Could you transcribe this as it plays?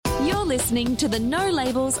You're listening to the No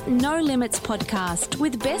Labels, No Limits podcast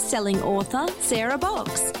with best-selling author Sarah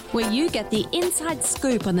Box, where you get the inside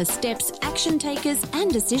scoop on the steps action takers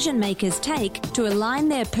and decision makers take to align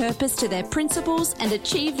their purpose to their principles and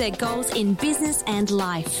achieve their goals in business and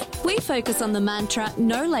life. We focus on the mantra,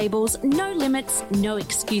 no labels, no limits, no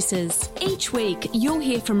excuses. Each week, you'll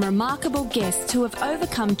hear from remarkable guests who have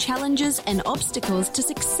overcome challenges and obstacles to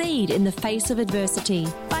succeed in the face of adversity.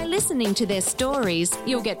 By listening to their stories,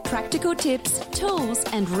 you'll get practical tips, tools,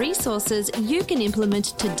 and resources you can implement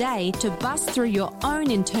today to bust through your own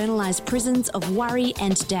internalized prisons of worry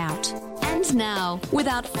and doubt. And now,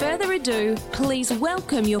 without further ado, please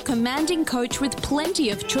welcome your commanding coach with plenty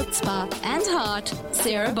of chutzpah and heart,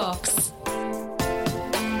 Sarah Box.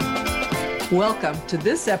 Welcome to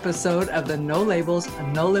this episode of the No Labels,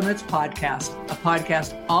 No Limits podcast, a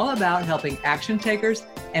podcast all about helping action takers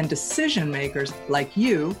and decision makers like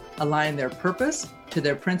you align their purpose to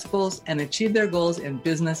their principles and achieve their goals in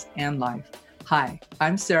business and life. Hi,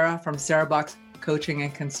 I'm Sarah from Sarah Box Coaching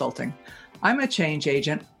and Consulting. I'm a change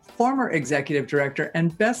agent, former executive director,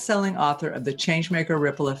 and best-selling author of The Changemaker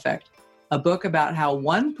Ripple Effect, a book about how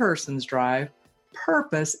one person's drive,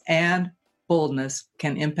 purpose, and boldness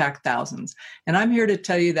can impact thousands. And I'm here to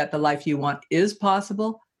tell you that the life you want is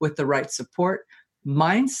possible with the right support,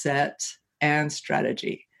 mindset, and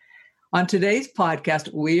strategy. On today's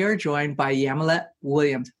podcast, we are joined by Yamilet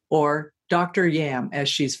Williams, or Dr. Yam, as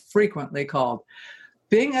she's frequently called.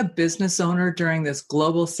 Being a business owner during this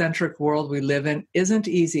global-centric world we live in isn't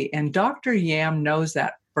easy, and Dr. Yam knows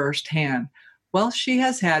that firsthand. While she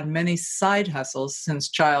has had many side hustles since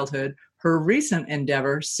childhood, her recent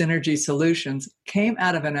endeavor, Synergy Solutions, came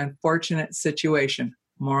out of an unfortunate situation.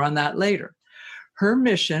 More on that later. Her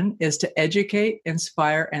mission is to educate,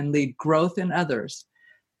 inspire, and lead growth in others.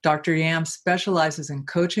 Dr. Yam specializes in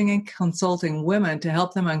coaching and consulting women to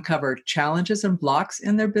help them uncover challenges and blocks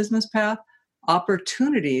in their business path,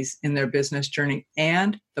 opportunities in their business journey,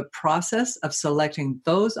 and the process of selecting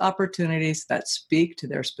those opportunities that speak to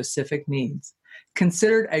their specific needs.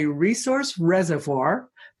 Considered a resource reservoir,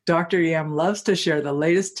 Dr. Yam loves to share the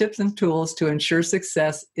latest tips and tools to ensure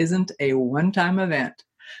success isn't a one-time event.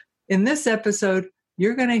 In this episode,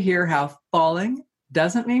 you're going to hear how falling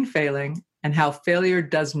doesn't mean failing and how failure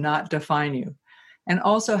does not define you, and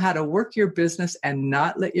also how to work your business and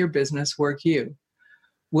not let your business work you.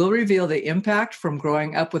 We'll reveal the impact from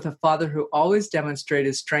growing up with a father who always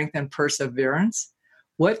demonstrated strength and perseverance,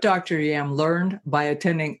 what Dr. Yam learned by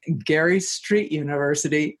attending Gary Street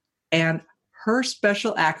University, and her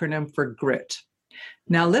special acronym for GRIT.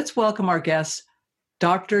 Now let's welcome our guest,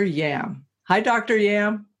 Dr. Yam. Hi, Dr.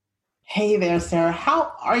 Yam. Hey there, Sarah.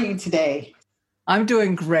 How are you today? I'm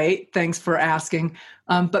doing great. Thanks for asking.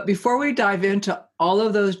 But before we dive into all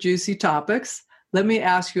of those juicy topics, let me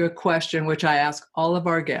ask you a question, which I ask all of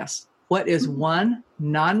our guests. What is one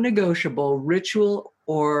non-negotiable ritual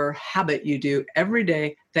or habit you do every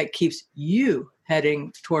day that keeps you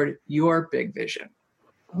heading toward your big vision?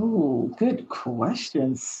 Oh, good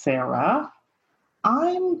question, Sarah.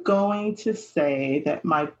 I'm going to say that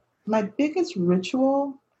my biggest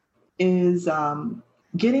ritual is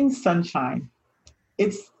getting sunshine.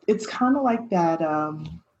 It's kind of like that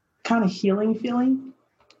kind of healing feeling.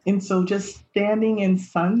 And so just standing in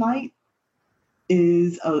sunlight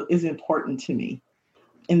is important to me.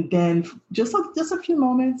 And then just a few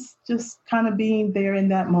moments, just kind of being there in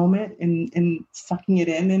that moment and sucking it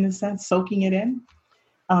in a sense, soaking it in.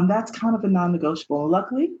 That's kind of a non-negotiable.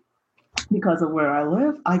 Luckily, because of where I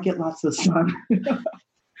live, I get lots of sun.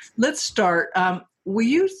 Let's start. Will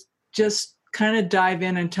you just kind of dive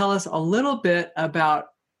in and tell us a little bit about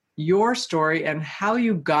your story and how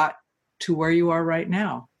you got to where you are right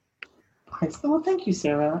now? Well, thank you,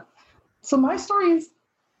 Sarah. So my story is,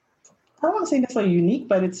 I don't want to say necessarily unique,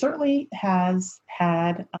 but it certainly has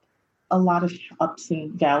had a lot of ups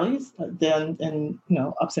and valleys, and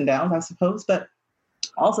ups and downs, I suppose, but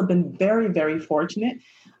also been very, very fortunate.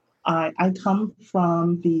 I come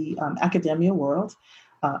from the academia world.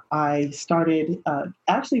 I started,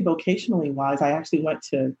 actually vocationally wise, I actually went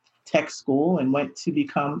to tech school and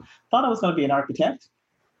thought I was going to be an architect.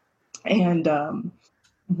 And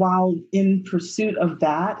while in pursuit of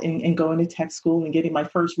that and going to tech school and getting my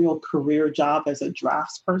first real career job as a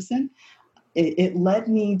draftsperson, it led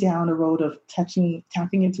me down a road of tapping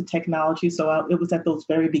into technology. So it was at those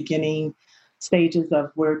very beginning stages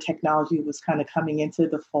of where technology was kind of coming into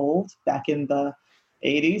the fold back in the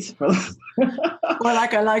 80s. Or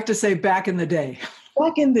like I like to say, back in the day.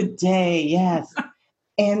 Back in the day, yes.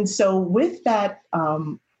 And so with that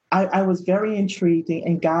I was very intrigued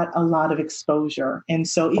and got a lot of exposure. And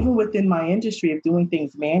so even within my industry of doing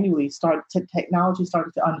things manually, technology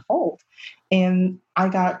started to unfold. And I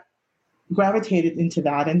got gravitated into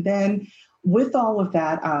that. And then with all of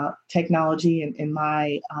that technology and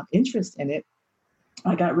my interest in it,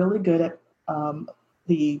 I got really good at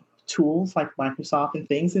the tools like Microsoft and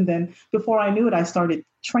things. And then before I knew it, I started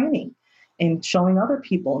training and showing other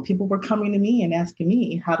people. And people were coming to me and asking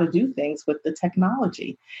me how to do things with the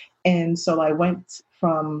technology. And so I went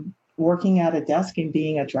from working at a desk and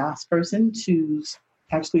being a draftsperson to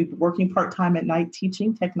actually working part-time at night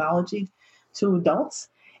teaching technology to adults.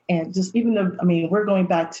 And just even though, I mean, we're going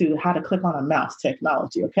back to how to click on a mouse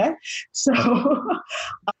technology, okay? So,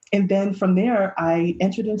 and then from there, I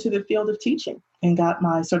entered into the field of teaching and got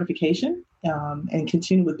my certification and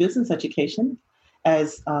continued with business education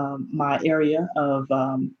as my area of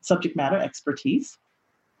subject matter expertise.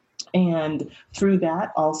 And through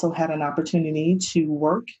that, also had an opportunity to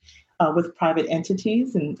work with private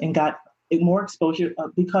entities and got more exposure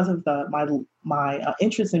because of my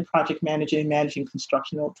interest in project managing and managing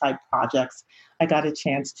constructional type projects. I got a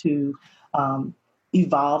chance to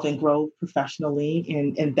evolve and grow professionally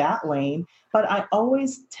in that lane. But I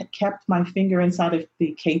always kept my finger inside of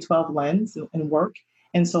the K-12 lens and work.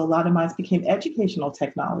 And so a lot of mine became educational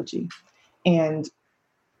technology. And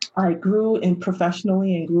I grew in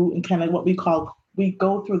professionally and grew in kind of what we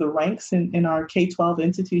go through the ranks in our K-12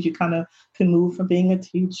 entities. You kind of can move from being a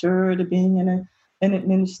teacher to being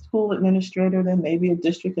an school administrator, then maybe a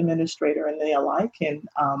district administrator and the alike. And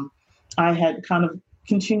I had kind of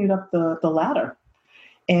continued up the ladder.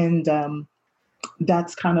 And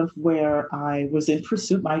that's kind of where I was in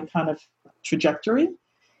pursuit, my kind of trajectory.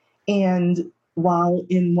 And while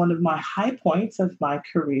in one of my high points of my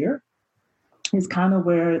career is kind of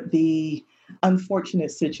where the unfortunate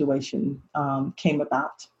situation came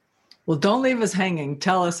about. Well, don't leave us hanging.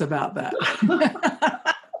 Tell us about that.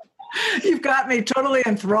 You've got me totally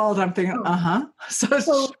enthralled. I'm thinking, So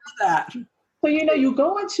share that. So, you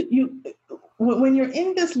go into, when you're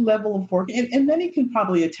in this level of work, and many can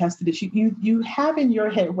probably attest to this, you have in your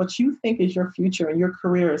head what you think is your future and your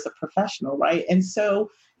career as a professional, right? And so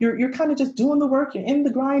you're kind of just doing the work, you're in the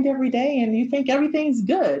grind every day, and you think everything's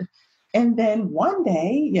good. And then one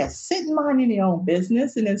day, you're sitting minding your own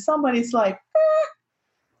business, and then somebody's like,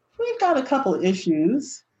 we've got a couple of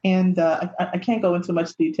issues. And I can't go into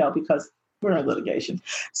much detail because we're in litigation.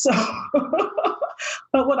 So,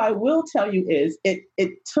 but what I will tell you is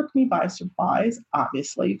it took me by surprise,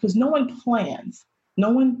 obviously, because no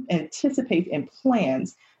one anticipates and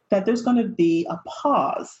plans that there's going to be a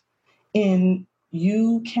pause in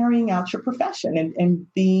you carrying out your profession and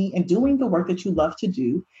doing the work that you love to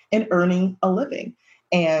do and earning a living.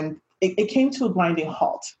 And it came to a grinding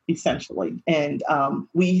halt, essentially. And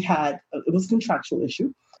it was a contractual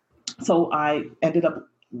issue. So I ended up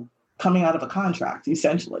coming out of a contract,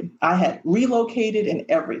 essentially. I had relocated and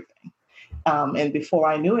everything. And before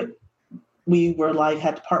I knew it, we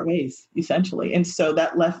had to part ways, essentially. And so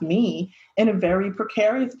that left me in a very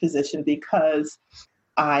precarious position because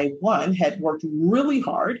I, had worked really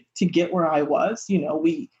hard to get where I was.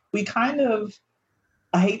 We kind of,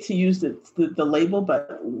 I hate to use the label,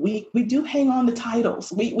 but we do hang on to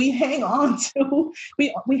titles. We hang on to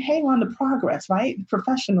we hang on to progress, right?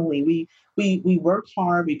 Professionally, we work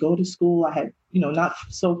hard. We go to school. I had, not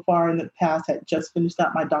so far in the past, had just finished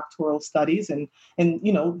out my doctoral studies, and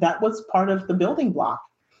that was part of the building block.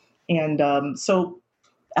 And so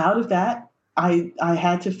out of that, I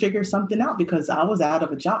had to figure something out because I was out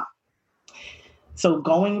of a job. So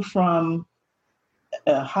going from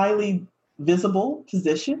a highly visible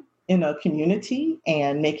position in a community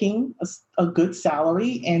and making a good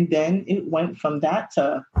salary. And then it went from that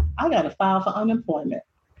to, I got to file for unemployment.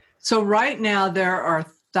 So right now there are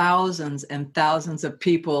thousands and thousands of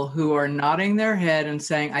people who are nodding their head and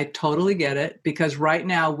saying, I totally get it. Because right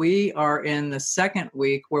now we are in the second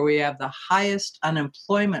week where we have the highest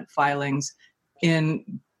unemployment filings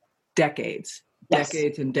in decades. Yes.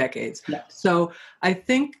 So I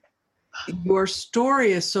think your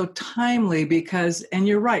story is so timely because, and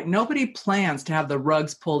you're right, nobody plans to have the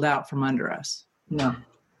rugs pulled out from under us. No,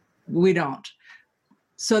 we don't.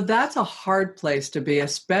 So that's a hard place to be,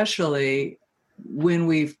 especially when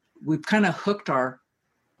we've kind of hooked our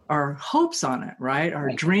hopes on it, right? Our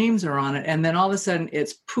dreams are on it. And then all of a sudden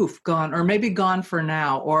it's poof, gone, or maybe gone for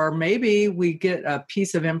now. Or maybe we get a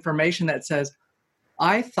piece of information that says,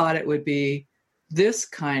 I thought it would be this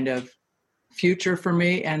kind of future for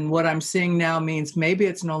me, and what I'm seeing now means maybe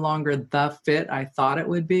it's no longer the fit I thought it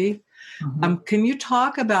would be. Mm-hmm. Can you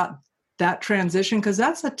talk about that transition? Because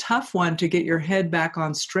that's a tough one to get your head back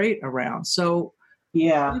on straight around. So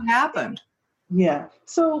Yeah. what happened? Yeah.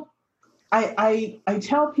 So I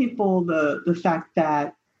tell people the fact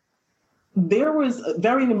that there was a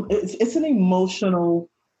very, it's an emotional,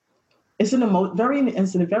 it's a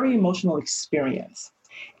very emotional experience.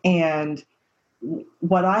 And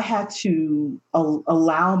what I had to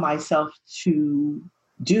allow myself to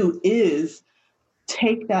do is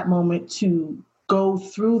take that moment to go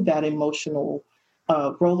through that emotional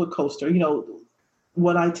roller coaster.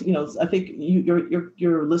 I think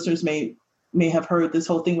your listeners may have heard this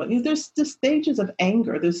whole thing. But there's the stages of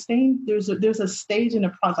anger. There's a stage in the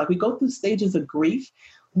process. Like we go through stages of grief.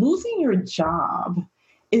 Losing your job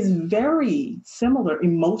is very similar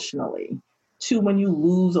emotionally to when you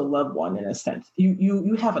lose a loved one. In a sense,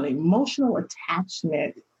 you have an emotional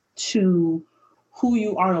attachment to who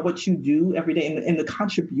you are and what you do every day, and the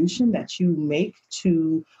contribution that you make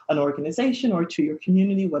to an organization or to your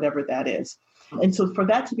community, whatever that is. And so for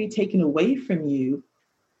that to be taken away from you,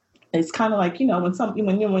 it's kind of like,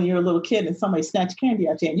 when you're a little kid and somebody snatched candy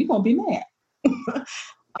out you, and you're going to be mad.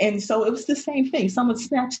 And so it was the same thing. Someone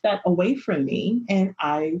snatched that away from me and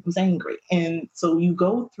I was angry. And so you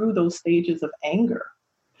go through those stages of anger.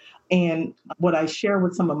 And what I share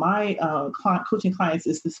with some of my coaching clients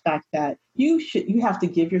is this fact that you have to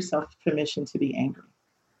give yourself permission to be angry,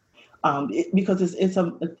 because it's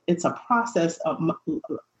a process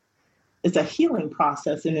it's a healing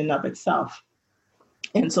process in and of itself.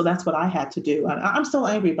 And so that's what I had to do. And I'm still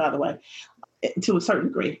angry, by the way, to a certain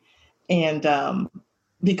degree, and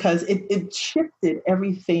because it shifted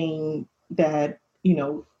everything that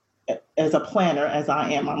as a planner, as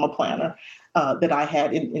I'm a planner. That I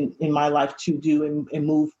had in my life to do and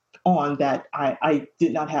move on, that I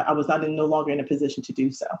did not have. I was no longer in a position to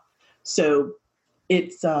do so. So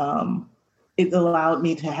it allowed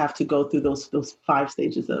me to have to go through those 5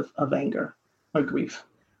 stages of anger or grief.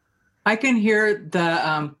 I can hear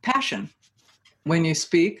the passion when you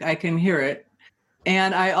speak. I can hear it.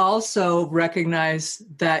 And I also recognize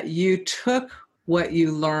that you took what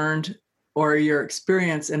you learned or your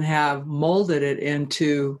experience and have molded it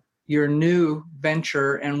into your new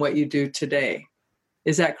venture and what you do today.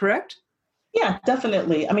 Is that correct? Yeah,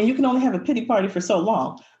 definitely. I mean, you can only have a pity party for so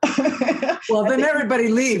long. Well, then everybody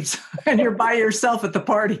leaves and you're by yourself at the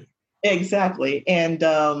party. Exactly. And,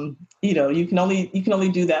 you can only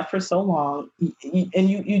do that for so long. And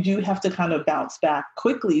you do have to kind of bounce back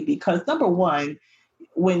quickly, because number one,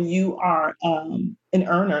 when you are an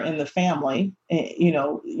earner in the family,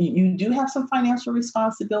 you do have some financial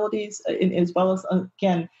responsibilities, as well as,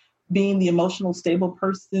 again, being the emotional stable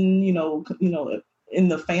person, in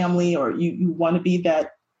the family, or you want to be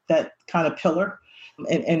that kind of pillar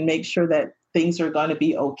and make sure that things are going to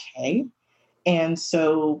be okay. And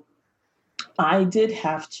so I did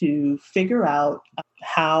have to figure out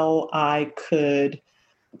how I could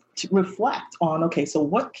reflect on, okay, so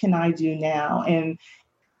what can I do now? And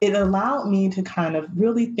it allowed me to kind of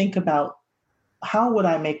really think about how would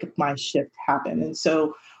I make my shift happen? And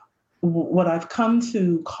so what I've come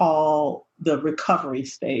to call the recovery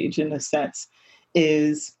stage, in a sense,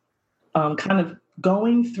 is kind of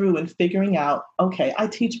going through and figuring out, okay, I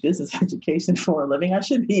teach business education for a living. I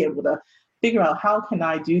should be able to figure out how can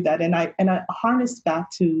I do that. And I harnessed back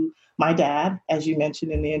to my dad, as you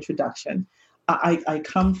mentioned in the introduction. I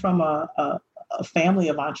come from a family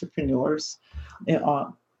of entrepreneurs,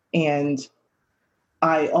 and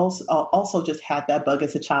I also just had that bug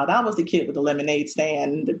as a child. I was the kid with the lemonade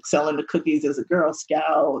stand, selling the cookies as a Girl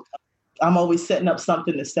Scout. I'm always setting up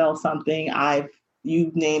something to sell something.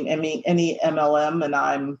 You name any MLM, and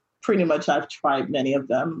I've tried many of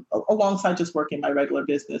them alongside just working my regular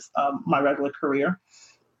business, my regular career.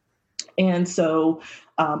 And so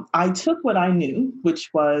I took what I knew, which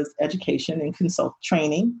was education and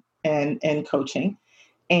training and coaching,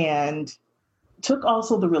 and took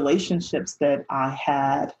also the relationships that I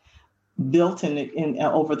had built in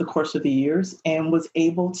over the course of the years, and was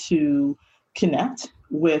able to connect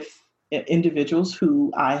with individuals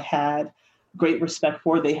who I had great respect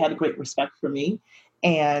for. They had great respect for me.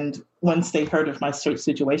 And once they heard of my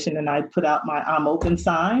situation and I put out my I'm open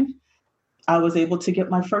sign, I was able to get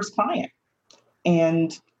my first client.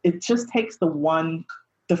 And it just takes the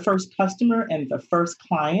first customer and the first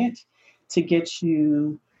client to get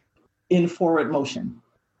you in forward motion.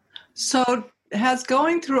 So has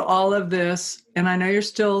going through all of this, and I know you're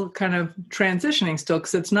still kind of transitioning still,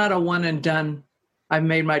 because it's not a one and done, I've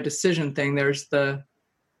made my decision thing. There's the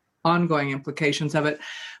ongoing implications of it.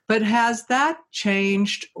 But has that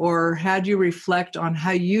changed, or had you reflect on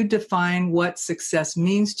how you define what success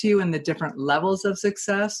means to you and the different levels of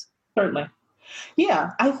success? Certainly.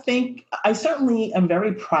 Yeah, I think I certainly am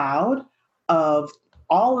very proud of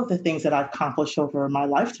all of the things that I've accomplished over my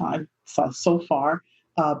lifetime so far,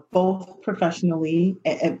 both professionally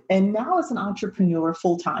and now as an entrepreneur,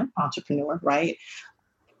 full-time entrepreneur, right?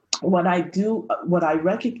 What I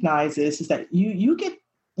recognize is that you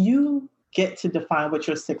get to define what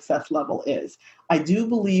your success level is. I do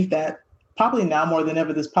believe that probably now more than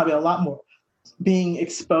ever, there's probably a lot more being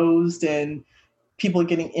exposed and people are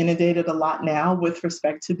getting inundated a lot now with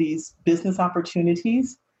respect to these business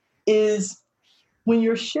opportunities is when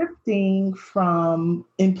you're shifting from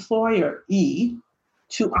employee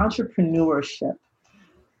to entrepreneurship,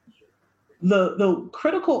 the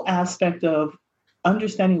critical aspect of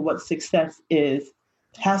understanding what success is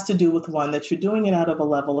has to do with one, that you're doing it out of a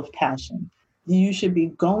level of passion. You should be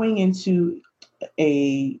going into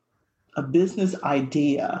a business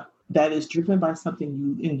idea that is driven by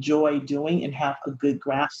something you enjoy doing and have a good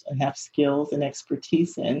grasp and have skills and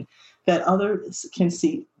expertise in, that others can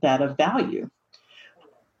see that of value.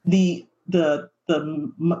 The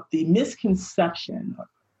misconception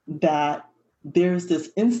that there's this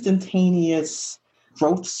instantaneous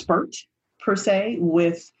growth spurt per se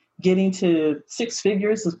with getting to six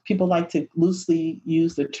figures, as people like to loosely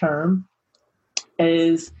use the term,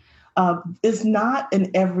 is not an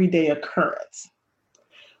everyday occurrence.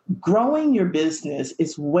 Growing your business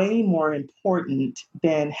is way more important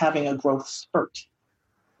than having a growth spurt.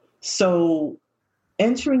 So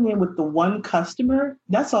entering in with the one customer,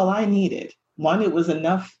 that's all I needed. One, it was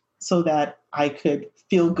enough so that I could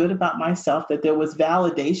feel good about myself, that there was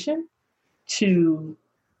validation to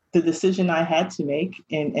the decision I had to make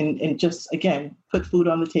and just, again, put food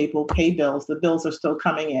on the table, pay bills. The bills are still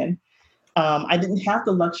coming in. I didn't have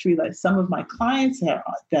the luxury that some of my clients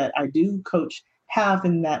that I do coach have,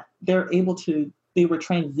 in that they're transitioning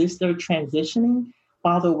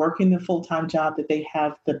while they're working their full-time job, that they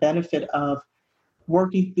have the benefit of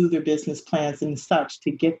working through their business plans and such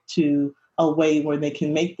to get to a way where they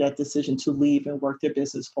can make that decision to leave and work their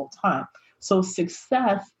business full-time. So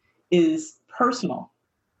success is personal.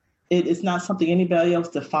 It is not something anybody else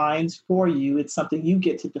defines for you. It's something you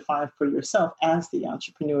get to define for yourself as the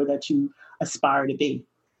entrepreneur that you aspire to be.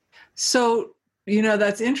 So,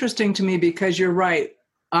 that's interesting to me, because you're right.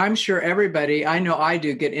 I'm sure everybody, I know I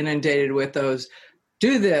do, get inundated with those,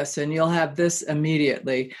 do this and you'll have this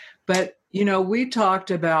immediately. But, we talked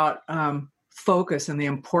about focus and the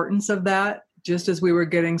importance of that just as we were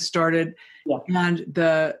getting started. Yeah. And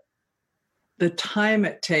the time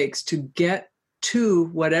it takes to get to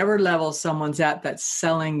whatever level someone's at that's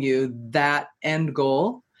selling you that end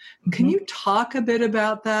goal. Mm-hmm. Can you talk a bit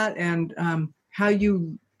about that and how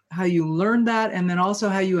you learn that, and then also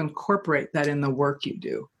how you incorporate that in the work you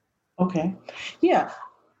do? Okay. Yeah.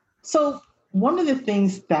 So one of the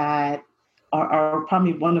things that are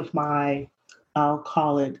probably one of my, I'll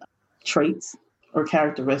call it traits or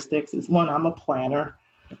characteristics, is one, I'm a planner.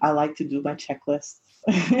 I like to do my checklists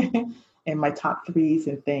and my top threes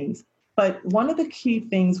and things. But one of the key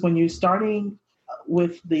things when you're starting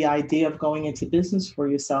with the idea of going into business for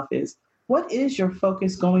yourself is, what is your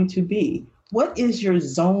focus going to be? What is your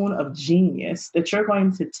zone of genius that you're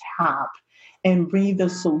going to tap and be the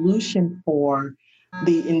solution for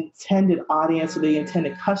the intended audience or the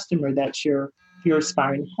intended customer that you're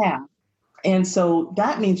aspiring to have? And so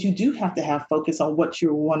that means you do have to have focus on what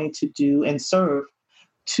you're wanting to do and serve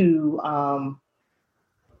to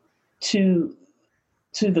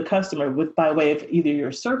the customer by way of either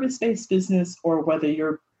your service-based business or whether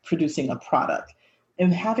you're producing a product.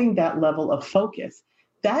 And having that level of focus,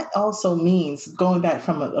 that also means, going back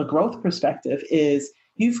from a growth perspective, is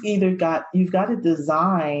you've got to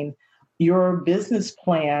design your business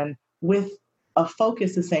plan with a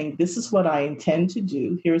focus of saying, this is what I intend to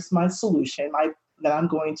do. Here's my solution that I'm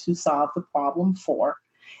going to solve the problem for,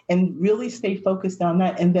 and really stay focused on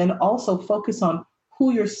that. And then also focus on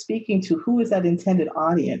who you're speaking to, who is that intended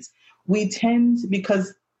audience. We tend,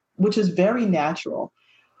 which is very natural,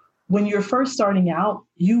 when you're first starting out,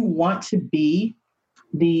 you want to take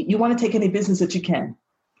any business that you can,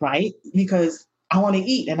 right? Because I want to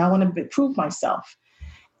eat and I want to prove myself.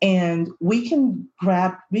 And we can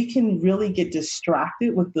really get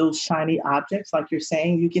distracted with those shiny objects. Like you're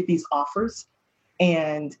saying, you get these offers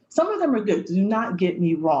and some of them are good. Do not get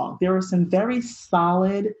me wrong. There are some very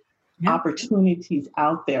solid opportunities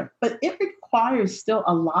out there, but it requires still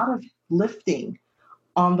a lot of lifting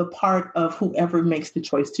on the part of whoever makes the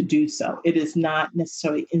choice to do so. It is not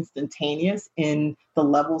necessarily instantaneous in the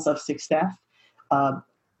levels of success.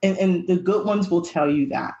 And the good ones will tell you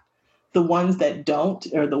that. The ones that don't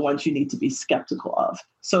are the ones you need to be skeptical of.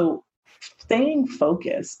 So staying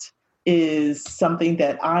focused is something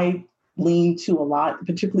that I lean to a lot,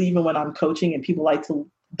 particularly even when I'm coaching and people like to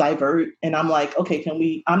divert. And I'm like, okay,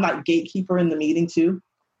 I'm not gatekeeper in the meeting too.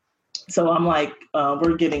 So I'm like,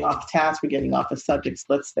 we're getting off task, we're getting off the subjects,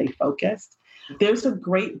 let's stay focused. There's a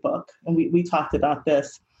great book, and we talked about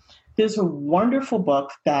this. There's a wonderful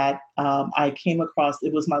book that I came across.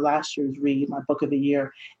 It was my last year's read, my book of the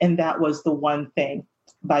year, and that was The One Thing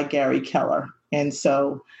by Gary Keller. And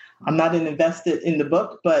so I'm not invested in the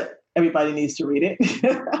book, but everybody needs to read it.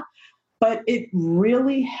 But it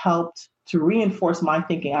really helped to reinforce my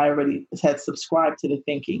thinking. I already had subscribed to the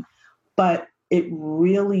thinking, but it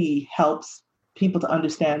really helps people to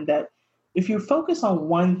understand that if you focus on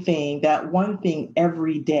one thing, that one thing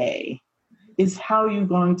every day is how you're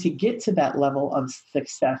going to get to that level of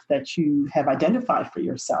success that you have identified for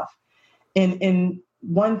yourself. And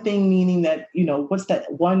one thing meaning that, what's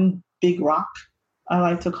that one big rock, I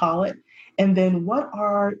like to call it? And then what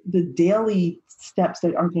are the daily steps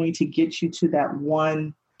that are going to get you to that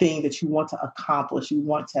one thing that you want to accomplish, you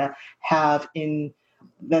want to have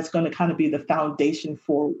that's going to kind of be the foundation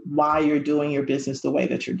for why you're doing your business the way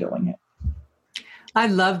that you're doing it. I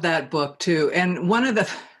love that book too. And one of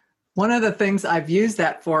the things I've used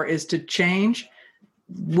that for is to change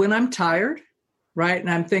when I'm tired, right? And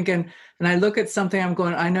I'm thinking, and I look at something, I'm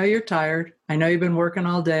going, I know you're tired. I know you've been working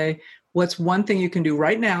all day. What's one thing you can do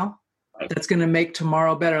right now that's going to make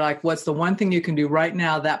tomorrow better? Like, what's the one thing you can do right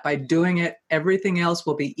now that by doing it, everything else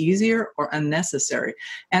will be easier or unnecessary?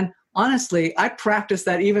 And honestly, I practice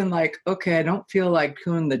that even like, okay, I don't feel like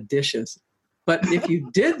doing the dishes. But if you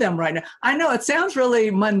did them right now, I know it sounds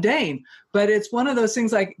really mundane, but it's one of those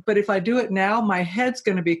things like, but if I do it now, my head's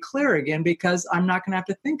going to be clear again because I'm not going to have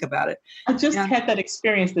to think about it. I just had that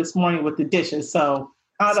experience this morning with the dishes. So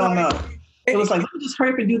I don't know. It was like, let me just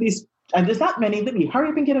hurry up and do these. And there's not many. Let me hurry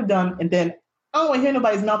up and get them done. And then I don't want to hear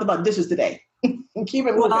nobody's mouth about dishes today. Keep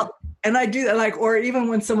it moving. And I do that, like, or even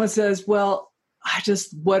when someone says, well, I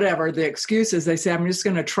just, whatever the excuses, they say, I'm just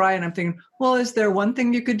going to try. And I'm thinking, well, is there one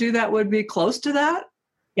thing you could do that would be close to that?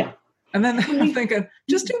 Yeah. And then I'm thinking,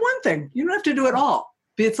 just do one thing. You don't have to do it all.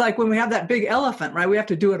 It's like when we have that big elephant, right? We have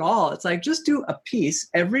to do it all. It's like, just do a piece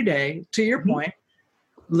every day, to your point,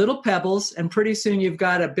 little pebbles. And pretty soon you've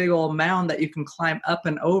got a big old mound that you can climb up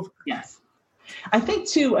and over. Yes. I think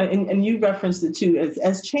too, and you referenced it too,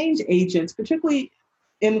 as change agents, particularly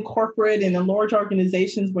in corporate and in large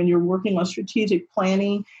organizations, when you're working on strategic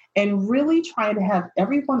planning and really trying to have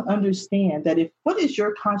everyone understand that what is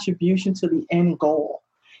your contribution to the end goal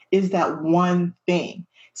is that one thing.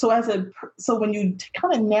 So when you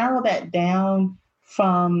kind of narrow that down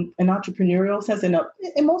from an entrepreneurial sense, and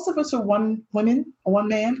most of us are one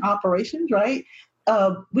man operations, right?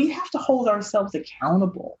 We have to hold ourselves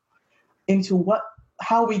accountable into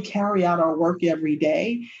how we carry out our work every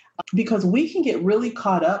day, because we can get really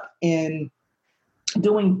caught up in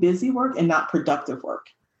doing busy work and not productive work.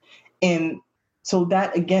 And so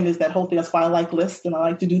that, again, is that whole thing. That's why I like lists and I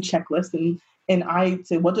like to do checklists. And I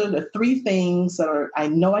say, what are the 3 things that I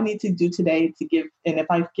know I need to do today to give? And if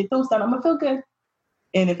I get those done, I'm going to feel good.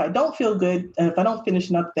 And if I don't feel good, and if I don't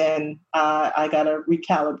finish enough, then I got to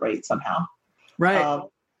recalibrate somehow. Right.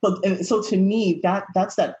 So to me,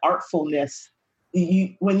 that's that artfulness.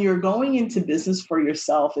 When you're going into business for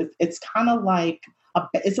yourself, it's kind of like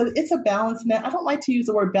it's a balance. And I don't like to use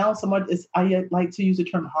the word balance so much as I like to use the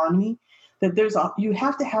term harmony. That you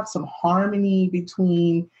have to have some harmony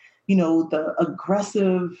between, the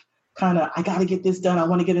aggressive kind of, I got to get this done. I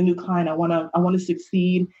want to get a new client. I want to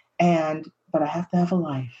succeed. But I have to have a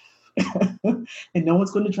life and no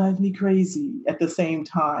one's going to drive me crazy at the same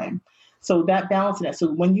time. So that balancing that.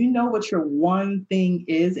 So when you know what your one thing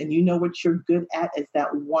is and you know what you're good at is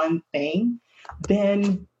that one thing,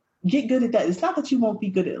 then get good at that. It's not that you won't be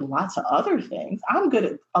good at lots of other things. I'm good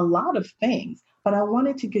at a lot of things, but I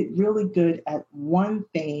wanted to get really good at one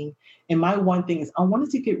thing. And my one thing is I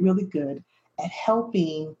wanted to get really good at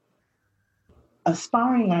helping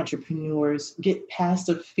aspiring entrepreneurs get past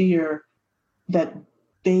the fear that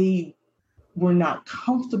they were not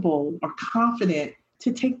comfortable or confident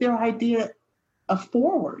to take their idea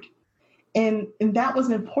forward. And that was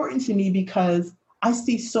important to me because I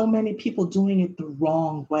see so many people doing it the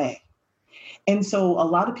wrong way. And so a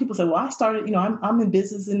lot of people say, well, I started, I'm in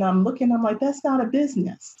business and I'm like, that's not a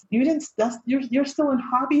business. You're still in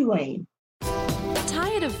hobby lane.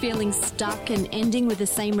 Tired of feeling stuck and ending with the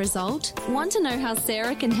same result? Want to know how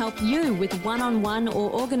Sarah can help you with one-on-one or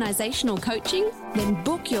organizational coaching? Then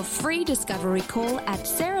book your free discovery call at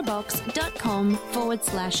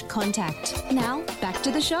sarahbox.com/contact. Now back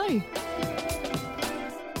to the show.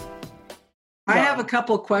 I have a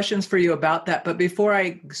couple of questions for you about that. But before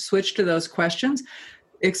I switch to those questions,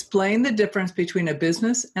 explain the difference between a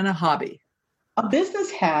business and a hobby. A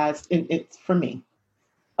business has, it's for me,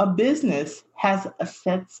 a business has a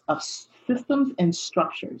set of systems and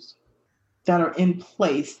structures that are in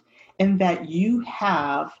place, and that you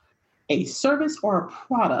have a service or a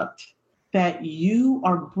product that you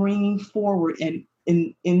are bringing forward and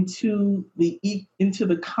into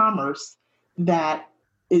the commerce that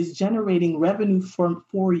is generating revenue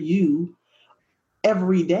for you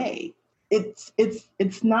every day.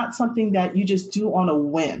 It's not something that you just do on a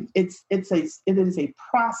whim. It is a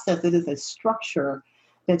process. It is a structure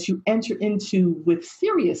that you enter into with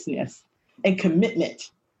seriousness and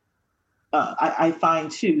commitment. I find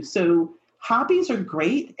too. So hobbies are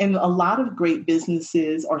great, and a lot of great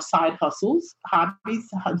businesses are side hustles. Hobbies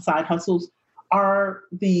and side hustles are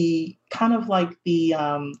the kind of like the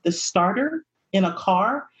starter in a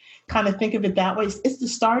car. Kind of think of it that way. It's the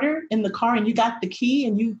starter in the car, and you got the key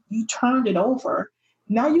and you turned it over.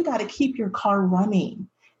 Now you got to keep your car running.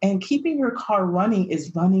 And keeping your car running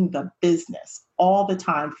is running the business all the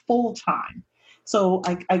time, full time. So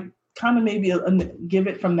I kind of maybe give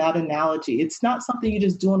it from that analogy. It's not something you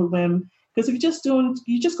just do on a whim, because if you're just going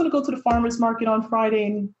to go to the farmer's market on Friday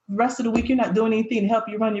and the rest of the week you're not doing anything to help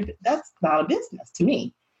you run that's not a business to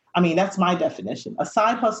me. I mean, that's my definition. A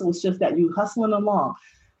side hustle is just that you hustling along.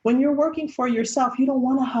 When you're working for yourself, you don't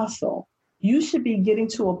want to hustle. You should be getting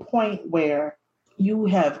to a point where you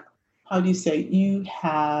have, you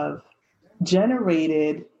have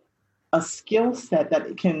generated a skill set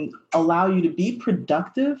that can allow you to be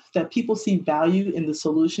productive, that people see value in the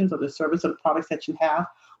solutions or the service or the products that you have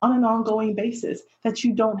on an ongoing basis, that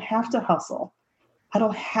you don't have to hustle.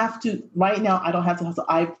 Right now, I don't have to hustle.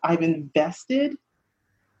 I've invested.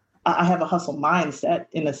 I have a hustle mindset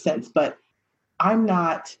in a sense, but I'm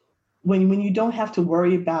not, when you don't have to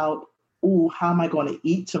worry about, how am I going to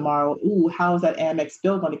eat tomorrow? How is that Amex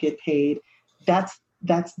bill going to get paid? That's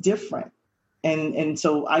different. And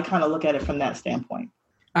so I kind of look at it from that standpoint.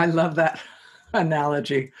 I love that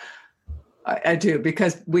analogy. I do,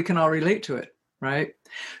 because we can all relate to it, right?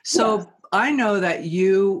 So yes. I know that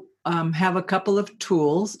you have a couple of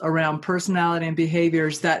tools around personality and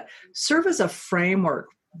behaviors that serve as a framework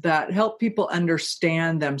that help people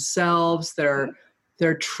understand themselves, their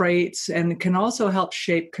traits, and can also help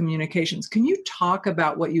shape communications. Can you talk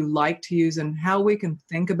about what you like to use and how we can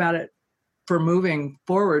think about it for moving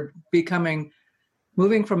forward,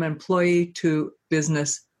 moving from employee to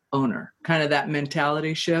business owner, kind of that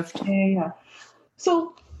mentality shift? Yeah.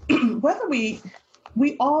 So whether we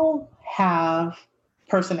all have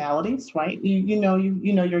personalities, right? You know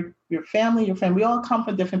your family, your friend, we all come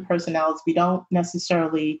from different personalities.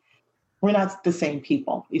 We're not the same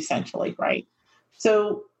people, essentially, right?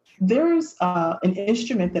 So there's an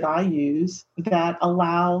instrument that I use that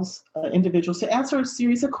allows individuals to answer a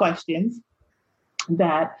series of questions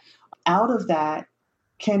that out of that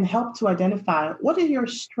can help to identify what are your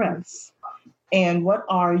strengths and what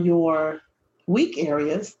are your weak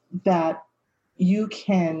areas that you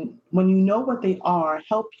can, when you know what they are,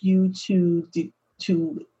 help you to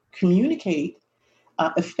communicate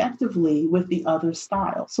effectively with the other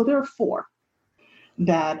style. So there are 4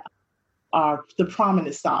 that are the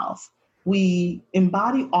prominent styles. We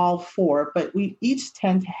embody all 4, but we each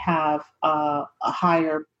tend to have a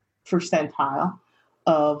higher percentile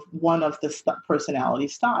of one of the personality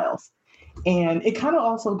styles. And it kind of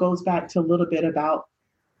also goes back to a little bit about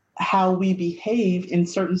how we behave in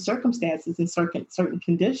certain circumstances and certain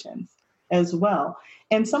conditions as well.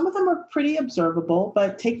 And some of them are pretty observable,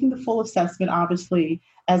 but taking the full assessment, obviously,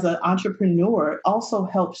 as an entrepreneur also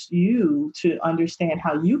helps you to understand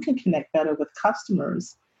how you can connect better with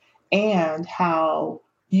customers and how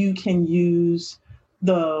you can use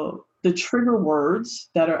the trigger words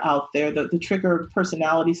that are out there, the trigger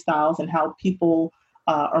personality styles, and how people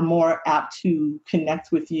are more apt to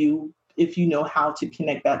connect with you if you know how to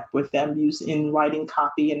connect back with them, use in writing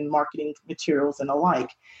copy and marketing materials and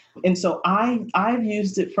alike. And so I've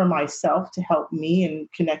used it for myself to help me in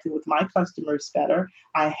connecting with my customers better.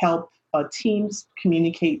 I help teams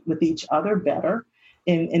communicate with each other better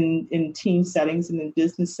in team settings and in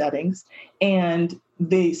business settings. And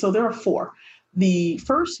so there are 4. The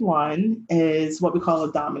first one is what we call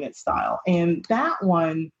a dominant style. And that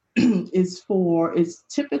one is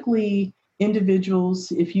typically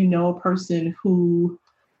individuals, if you know a person who,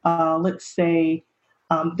 let's say,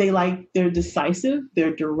 they're decisive,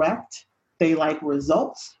 they're direct, they like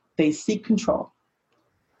results, they seek control.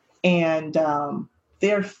 And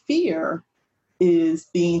their fear is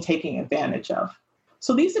being taken advantage of.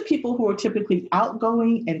 So these are people who are typically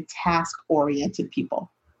outgoing and task-oriented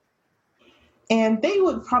people. And they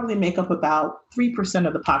would probably make up about 3%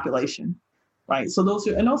 of the population, right? So those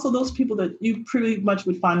are, and also those people that you pretty much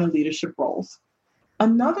would find in leadership roles.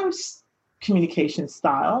 Another communication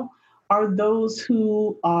style are those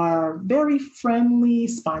who are very friendly,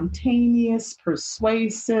 spontaneous,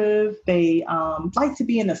 persuasive. They like to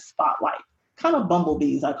be in the spotlight, kind of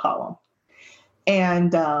bumblebees, I call them.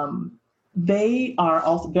 And they are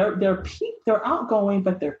also, they're outgoing,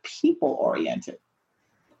 but they're people oriented.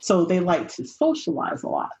 So they like to socialize a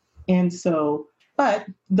lot. And so, but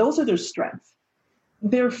those are their strengths.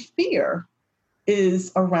 Their fear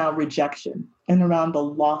is around rejection and around the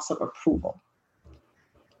loss of approval.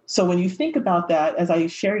 So when you think about that, as I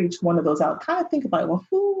share each one of those out, kind of think about, well,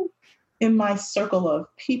 who in my circle of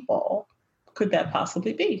people could that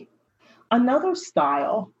possibly be? Another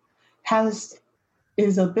style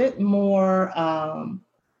is a bit more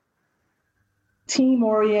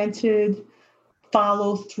team-oriented,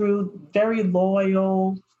 follow through, very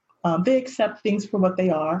loyal. They accept things for what they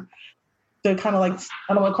are. They're kind of like,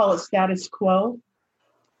 I don't want to call it status quo,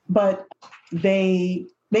 but they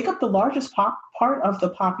make up the largest part of the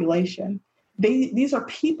population. These are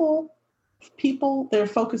people, their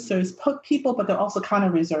focusers, people, but they're also kind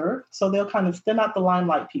of reserved. So they're not the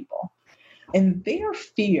limelight people. And their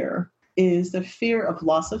fear is the fear of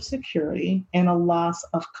loss of security and a loss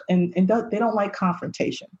of, and they don't like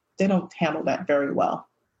confrontation. They don't handle that very well.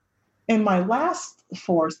 And my last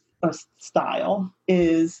fourth style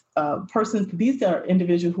is these are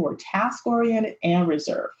individuals who are task-oriented and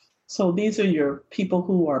reserved. So these are your people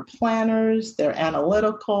who are planners, they're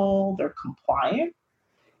analytical, they're compliant,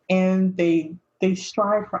 and they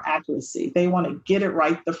strive for accuracy. They want to get it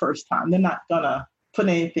right the first time. They're not going to put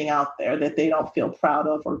anything out there that they don't feel proud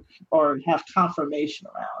of or have confirmation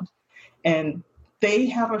around. And they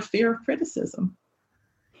have a fear of criticism.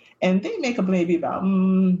 And they make up maybe about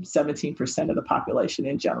 17% of the population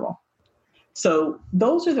in general. So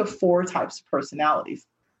those are the 4 types of personalities.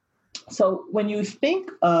 So when you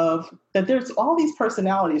think of that, there's all these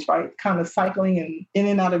personalities, right, kind of cycling in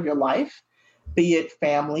and out of your life, be it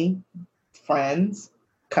family, friends,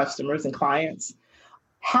 customers, and clients.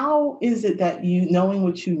 How is it that knowing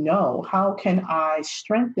what you know, how can I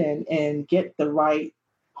strengthen and get the right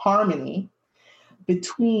harmony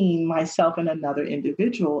between myself and another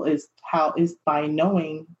individual is by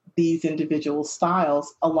knowing these individual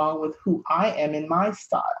styles along with who I am in my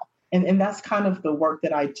style. And that's kind of the work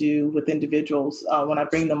that I do with individuals when I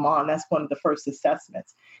bring them on. That's one of the first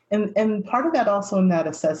assessments. And part of that also in that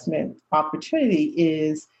assessment opportunity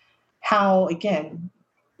is how, again,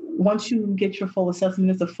 once you get your full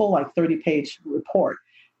assessment, it's a full 30-page report.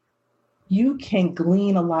 You can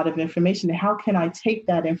glean a lot of information. How can I take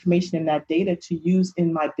that information and that data to use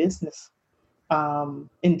in my business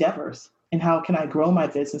endeavors? And how can I grow my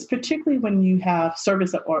business, particularly when you have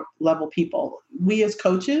service or level people? We as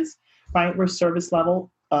coaches, right, we're service level.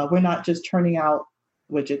 We're not just turning out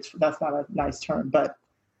widgets. That's not a nice term, but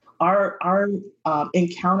our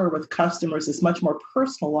encounter with customers is much more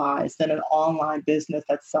personalized than an online business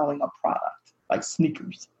that's selling a product like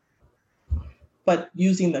sneakers. But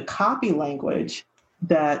using the copy language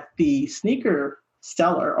that the sneaker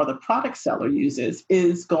seller or the product seller uses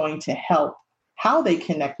is going to help how they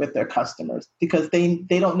connect with their customers, because they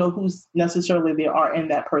don't know who's necessarily they are in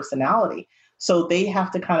that personality. So they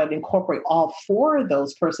have to kind of incorporate all 4 of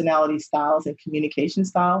those personality styles and communication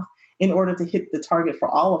styles in order to hit the target for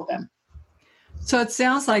all of them. So it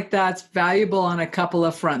sounds like that's valuable on a couple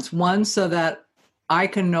of fronts. One, so that I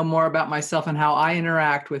can know more about myself and how I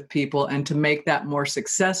interact with people and to make that more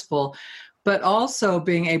successful, but also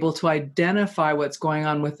being able to identify what's going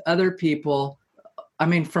on with other people. I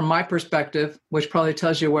mean, from my perspective, which probably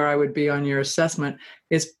tells you where I would be on your assessment,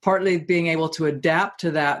 is partly being able to adapt to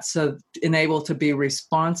that, so and able to be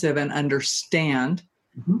responsive and understand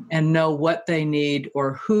and know what they need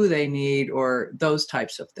or who they need or those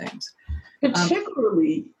types of things.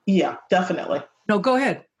 Particularly, yeah, definitely. No, go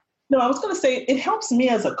ahead. No, I was going to say it helps me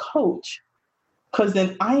as a coach because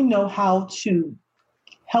then I know how to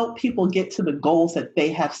help people get to the goals that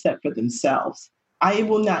they have set for themselves. I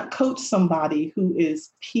will not coach somebody who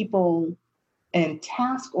is people and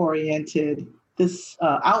task-oriented, this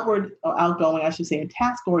outgoing, I should say, and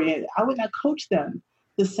task-oriented. I would not coach them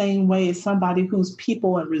the same way as somebody who's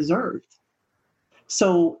people and reserved.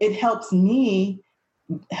 So it helps me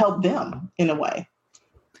help them in a way.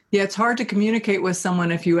 Yeah, it's hard to communicate with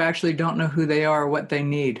someone if you actually don't know who they are or what they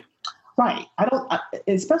need. Right.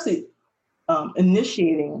 Especially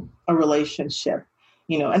initiating a relationship.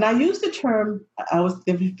 and I use the term, I always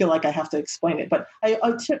feel like I have to explain it, but I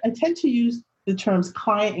tend to use the terms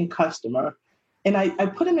client and customer. And I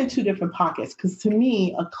put them in two different pockets, because to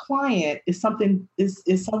me, a client is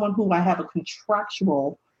someone who I have a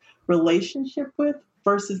contractual relationship with,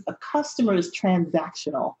 versus a customer is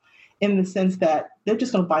transactional, in the sense that they're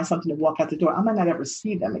just going to buy something and walk out the door. I might not ever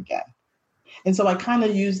see them again. And so I tend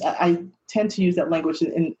to use that language,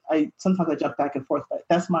 and sometimes I jump back and forth, but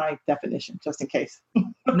that's my definition, just in case.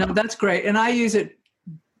 No, that's great. And I use it,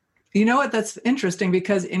 you know what, that's interesting,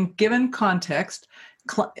 because in given context,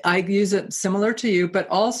 I use it similar to you, but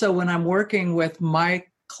also when I'm working with my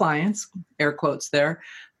clients, air quotes there,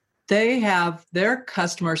 their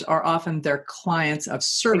customers are often their clients of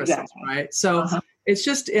services, exactly. Right? So It's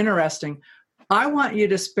just interesting. I want you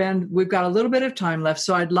to we've got a little bit of time left,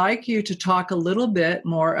 so I'd like you to talk a little bit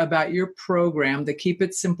more about your program, the Keep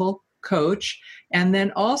It Simple Coach. And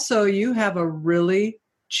then also you have a really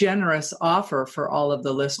generous offer for all of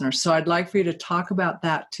the listeners. So I'd like for you to talk about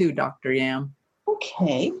that too, Dr. Yam.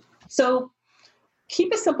 Okay. So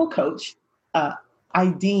Keep It Simple Coach, I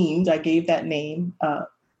gave that name,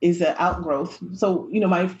 is an outgrowth. So,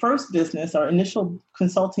 my first business, or initial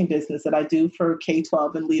consulting business that I do for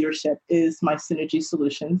K-12 and leadership, is my Synergy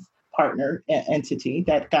Solutions partner entity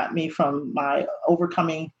that got me from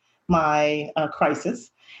overcoming my crisis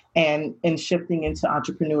and shifting into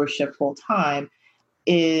entrepreneurship full time.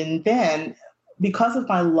 And then, because of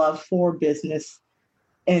my love for business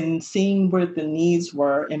and seeing where the needs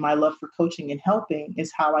were, and my love for coaching and helping,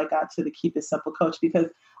 is how I got to the Keep It Simple Coach, because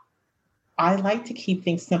I like to keep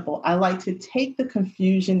things simple. I like to take the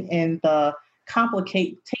confusion and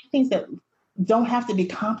take things that don't have to be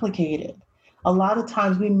complicated. A lot of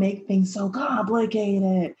times we make things so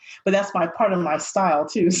complicated, but that's part of my style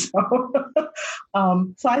too. So,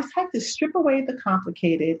 so I have to strip away the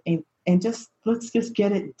complicated and let's just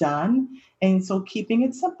get it done. And so keeping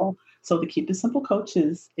it simple. So the Keep It Simple Coach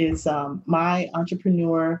is my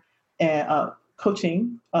entrepreneur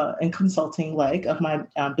coaching and consulting leg of my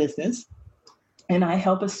business. And I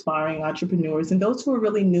help aspiring entrepreneurs and those who are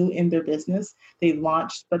really new in their business. They've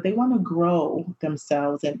launched, but they want to grow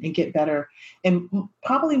themselves and get better. And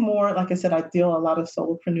probably more, like I said, I deal a lot of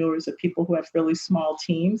solopreneurs, or people who have really small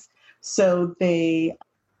teams. So they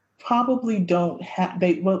probably don't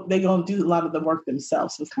they don't do a lot of the work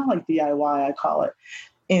themselves. So it's kind of like DIY, I call it,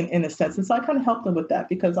 in a sense. And so I kind of help them with that,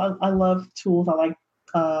 because I love tools. I like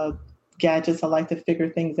gadgets. I like to figure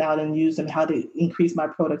things out and use them, how to increase my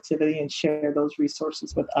productivity and share those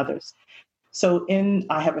resources with others. So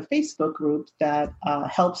I have a Facebook group that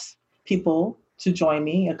helps people to join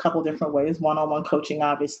me a couple different ways, one-on-one coaching,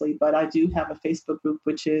 obviously, but I do have a Facebook group,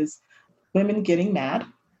 which is Women Getting Mad,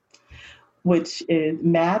 which is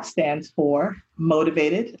MAD stands for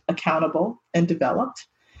Motivated, Accountable, and Developed.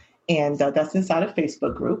 And that's inside a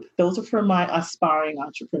Facebook group. Those are for my aspiring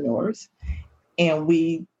entrepreneurs. And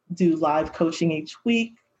we do live coaching each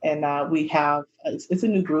week, and we have it's a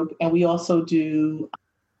new group, and we also do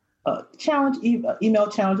email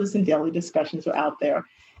challenges, and daily discussions are out there.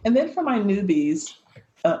 And then for my newbies,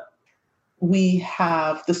 we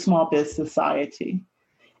have the Small Biz Society,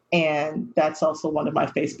 and that's also one of my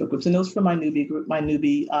Facebook groups. And those for my newbie group, my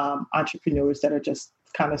newbie entrepreneurs that are just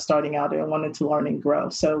kind of starting out and wanting to learn and grow.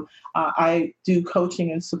 So I do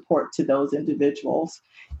coaching and support to those individuals,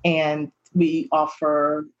 and we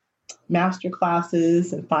offer master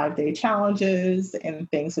classes and 5-day challenges and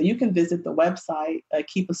things. So you can visit the website,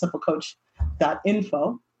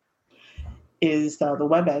 keepitsimplecoach.info is the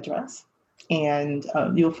web address. And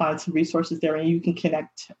you'll find some resources there, and you can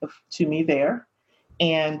connect to me there.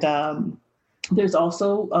 And there's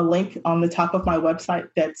also a link on the top of my website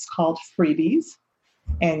that's called Freebies.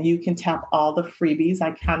 And you can tap all the freebies.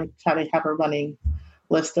 I kind of try to have a running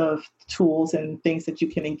list of tools and things that you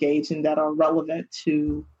can engage in that are relevant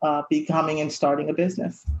to becoming and starting a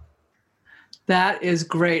business. That is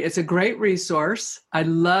great. It's a great resource. I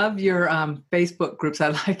love your Facebook groups. I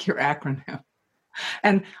like your acronym.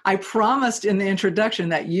 And I promised in the introduction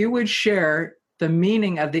that you would share the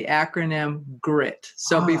meaning of the acronym GRIT.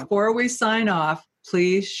 So before we sign off,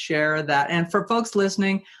 please share that. And for folks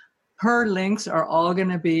listening, her links are all going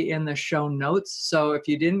to be in the show notes. So if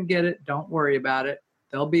you didn't get it, don't worry about it.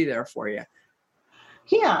 They'll be there for you.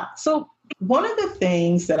 Yeah. So one of the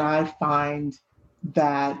things that I find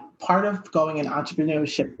that part of going in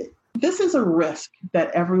entrepreneurship, this is a risk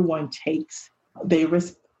that everyone takes. They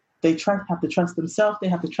have to trust themselves. They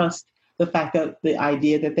have to trust the fact that the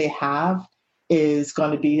idea that they have is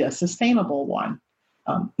going to be a sustainable one,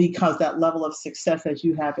 because that level of success, as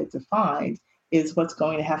you have it defined, is what's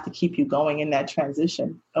going to have to keep you going in that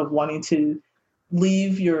transition of wanting to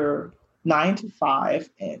leave your 9 to 5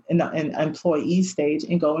 in employee stage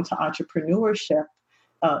and go into entrepreneurship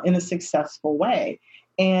in a successful way.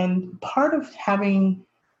 And part of in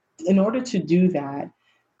order to do that,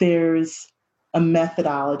 there's a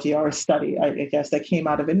methodology or a study, I guess, that came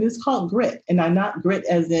out of it. And it's called GRIT. And I'm not grit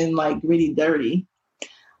as in like gritty dirty,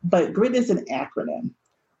 but GRIT is an acronym.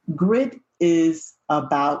 GRIT is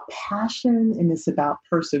about passion and it's about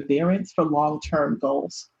perseverance for long-term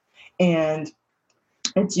goals. And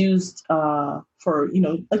it's used for,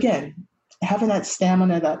 again, having that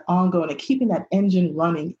stamina, that ongoing, and keeping that engine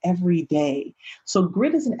running every day. So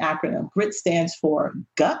GRIT is an acronym. GRIT stands for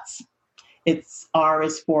guts. R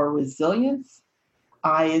is for resilience.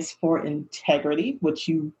 I is for integrity, which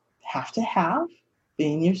you have to have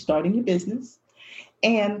being you're starting your business.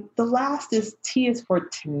 And the last is T is for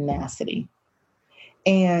tenacity.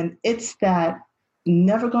 And it's that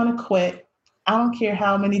never going to quit. I don't care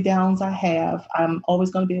how many downs I have. I'm always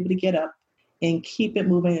going to be able to get up and keep it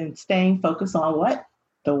moving and staying focused on what?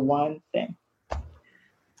 The one thing.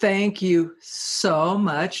 Thank you so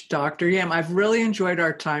much, Dr. Yam. I've really enjoyed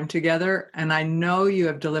our time together, and I know you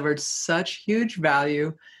have delivered such huge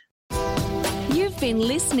value. You've been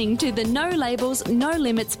listening to the No Labels, No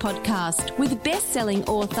Limits podcast with best-selling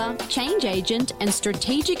author, change agent, and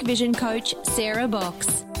strategic vision coach, Sarah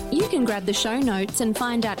Box. You can grab the show notes and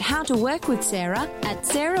find out how to work with Sarah at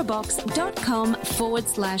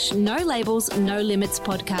sarahbox.com/No Labels, No Limits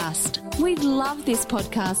podcast. We'd love this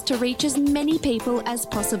podcast to reach as many people as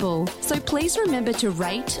possible. So please remember to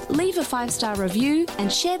rate, leave a 5-star review,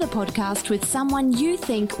 and share the podcast with someone you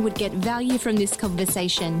think would get value from this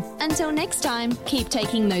conversation. Until next time, keep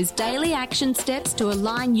taking those daily action steps to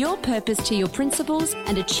align your purpose to your principles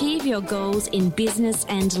and achieve your goals in business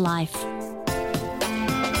and life.